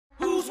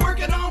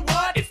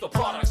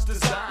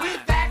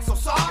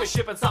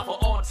shipping software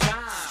on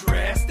time.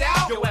 Stressed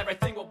out? Yo,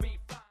 everything will be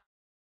fine.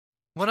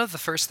 One of the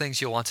first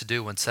things you'll want to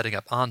do when setting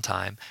up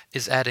OnTime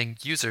is adding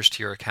users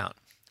to your account.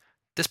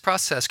 This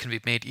process can be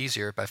made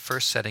easier by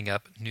first setting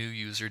up new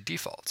user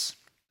defaults.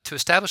 To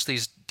establish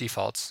these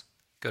defaults,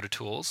 go to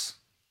Tools,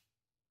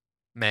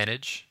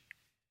 Manage,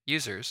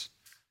 Users,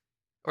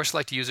 or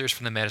select Users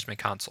from the Management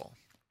Console.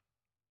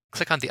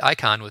 Click on the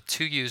icon with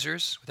 2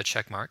 users with a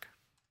check mark.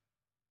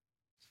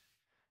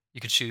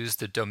 You can choose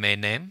the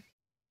domain name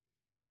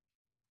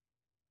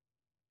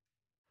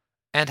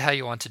and how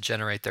you want to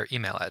generate their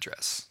email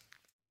address.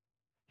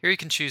 Here you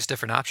can choose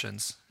different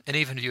options and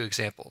even view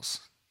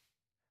examples.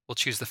 We'll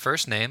choose the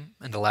first name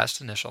and the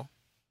last initial.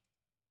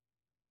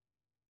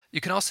 You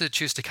can also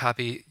choose to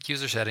copy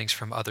user settings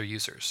from other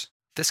users.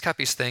 This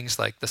copies things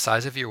like the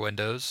size of your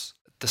windows,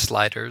 the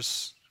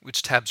sliders,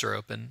 which tabs are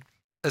open,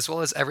 as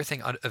well as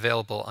everything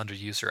available under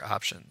user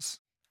options.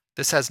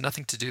 This has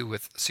nothing to do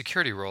with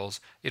security roles,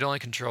 it only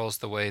controls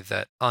the way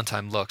that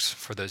OnTime looks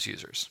for those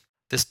users.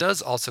 This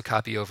does also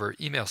copy over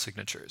email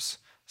signatures,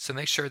 so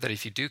make sure that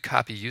if you do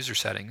copy user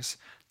settings,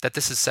 that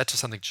this is set to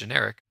something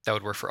generic that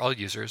would work for all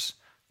users,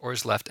 or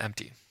is left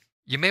empty.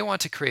 You may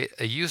want to create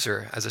a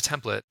user as a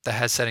template that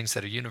has settings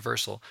that are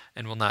universal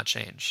and will not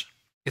change.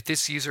 If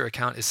this user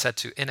account is set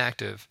to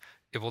inactive,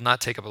 it will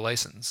not take up a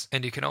license,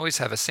 and you can always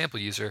have a sample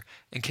user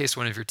in case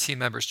one of your team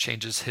members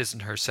changes his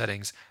and her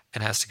settings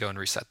and has to go and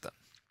reset them.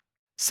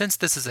 Since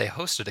this is a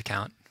hosted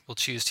account, we'll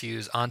choose to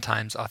use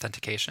OnTime's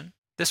authentication.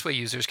 This way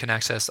users can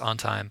access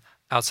OnTime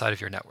outside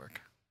of your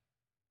network.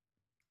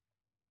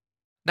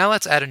 Now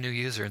let's add a new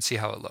user and see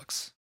how it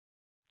looks.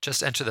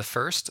 Just enter the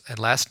first and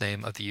last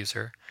name of the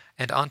user,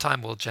 and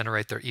OnTime will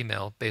generate their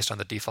email based on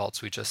the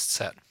defaults we just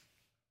set.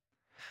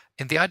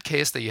 In the odd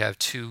case that you have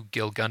 2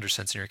 Gil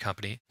Gundersons in your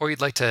company, or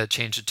you'd like to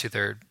change it to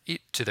their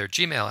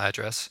Gmail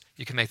address,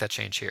 you can make that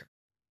change here.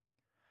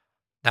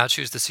 Now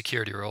choose the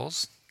security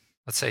roles.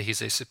 Let's say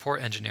he's a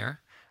support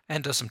engineer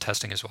and does some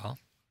testing as well.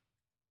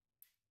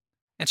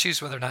 And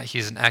choose whether or not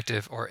he's an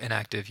active or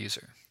inactive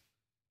user.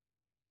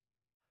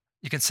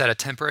 You can set a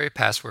temporary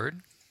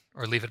password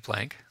or leave it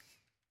blank.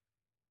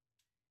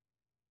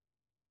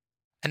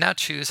 And now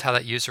choose how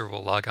that user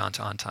will log on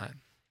to OnTime.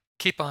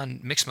 Keep on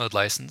mixed mode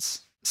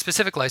license.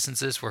 Specific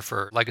licenses were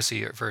for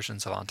legacy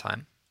versions of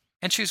OnTime.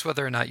 And choose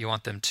whether or not you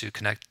want them to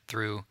connect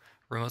through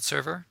remote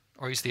server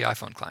or use the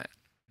iPhone client.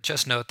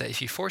 Just note that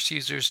if you force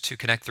users to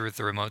connect through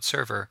the remote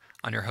server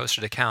on your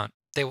hosted account,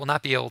 they will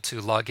not be able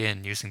to log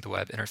in using the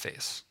web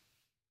interface.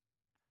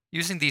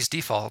 Using these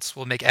defaults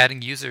will make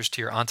adding users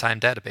to your OnTime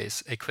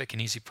database a quick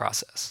and easy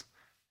process.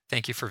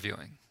 Thank you for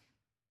viewing.